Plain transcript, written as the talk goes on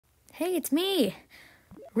Hey, it's me,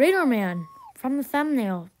 Radar Man, from the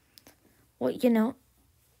thumbnail. Well, I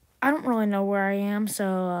don't really know where I am,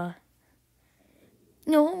 so,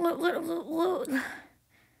 let's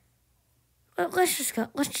just go.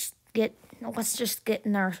 Let's just get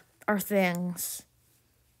in our things.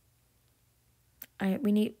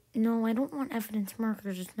 No, I don't want evidence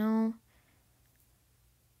markers, no.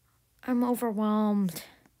 I'm overwhelmed.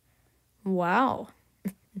 Wow.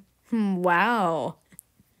 Wow.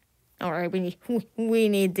 All right, we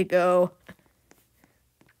need to go.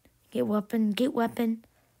 Get weapon.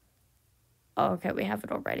 Oh, okay, we have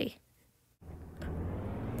it already.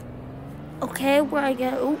 Okay, where I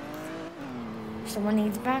go? Someone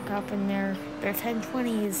needs backup in their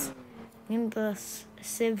 1020s. In the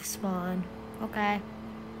Civ spawn. Okay.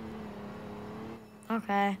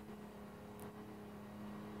 Okay.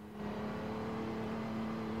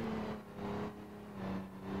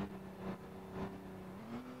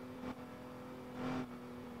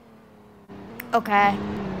 Okay.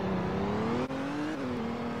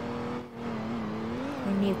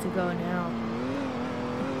 We need to go now.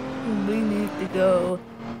 We need to go.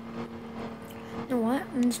 You know what?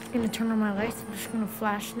 I'm just gonna turn on my lights. I'm just gonna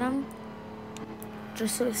flash them.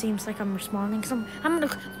 Just so it seems like I'm responding. I'm gonna...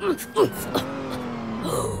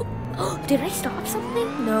 Did I stop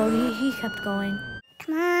something? No, he kept going.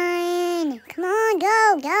 Come on,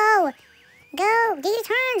 go. Go, get your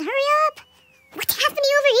turns, hurry up. What's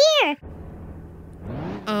happening over here?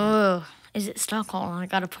 Is it stuck? Hold on, I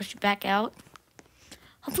gotta push it back out.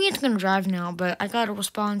 Hopefully it's gonna drive now, but I gotta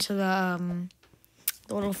respond to the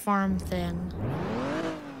little farm thing.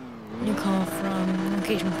 New call from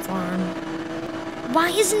location farm. Why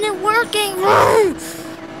isn't it working?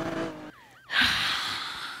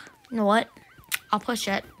 You know what? I'll push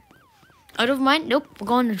it. Out of mind? Nope, we're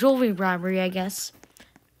going to jewelry robbery, I guess.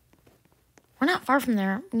 We're not far from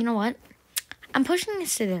there. You know what? I'm pushing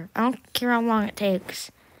this to there. I don't care how long it takes.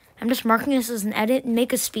 I'm just marking this as an edit and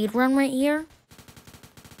make a speed run right here.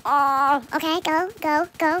 Oh, okay, go.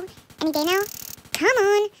 Any day now? Come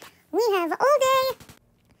on, we have all day.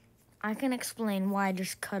 I can explain why I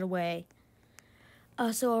just cut away.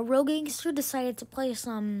 So a rogue gangster decided to play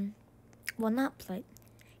some, well, not play.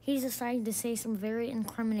 He decided to say some very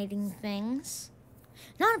incriminating things.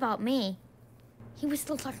 Not about me. He was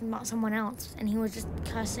still talking about someone else, and he was just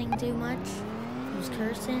cussing too much. He was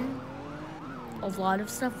cursing. A lot of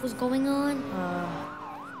stuff was going on.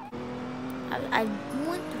 I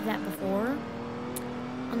went through that before.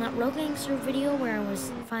 On that rogue gangster video where I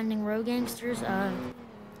was finding rogue gangsters,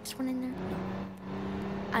 this one in there? No.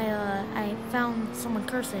 I found someone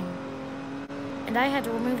cursing. And I had to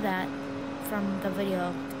remove that from the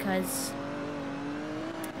video because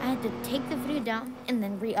I had to take the video down and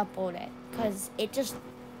then re-upload it. Because it just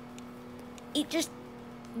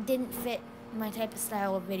didn't fit my type of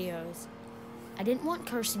style of videos. I didn't want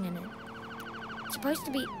cursing in it. It's supposed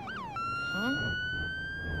to be... Huh?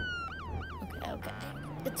 Okay.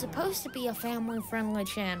 It's supposed to be a family-friendly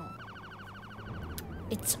channel.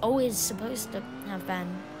 It's always supposed to have been.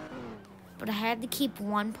 But I had to keep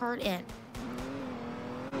one part in.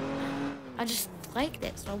 I just liked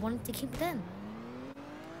it, so I wanted to keep it in.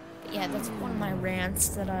 But yeah, that's one of my rants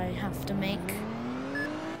that I have to make.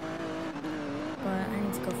 But I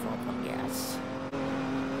need to go fill up on gas.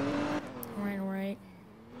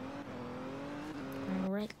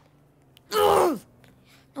 Alright. No,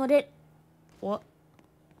 I did. What?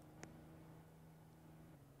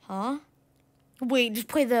 Huh? Wait, just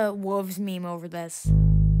play the wolves meme over this.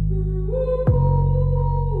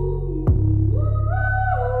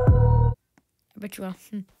 I bet you will.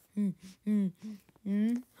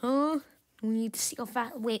 Huh? We need to see how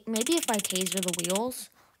fast. Wait, maybe if I taser the wheels,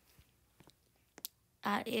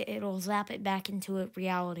 it'll zap it back into a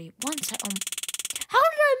reality. How did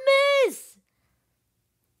I miss?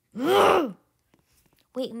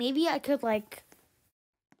 Wait, maybe I could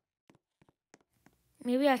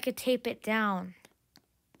tape it down.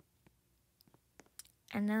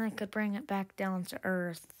 And then I could bring it back down to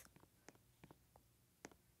earth.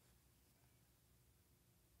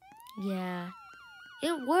 Yeah.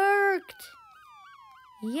 It worked!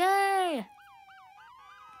 Yay!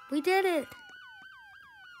 We did it!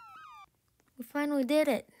 We finally did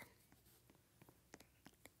it.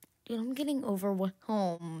 Dude, I'm getting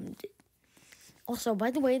overwhelmed. Also,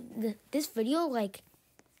 by the way, this video,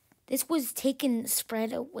 this was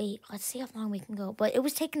wait, let's see how long we can go. But it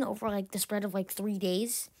was taken over, the spread of, 3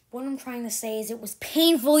 days. What I'm trying to say is it was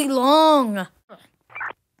painfully long.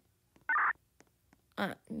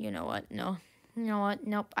 You know what? No. You know what?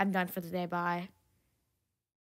 Nope, I'm done for the day. Bye.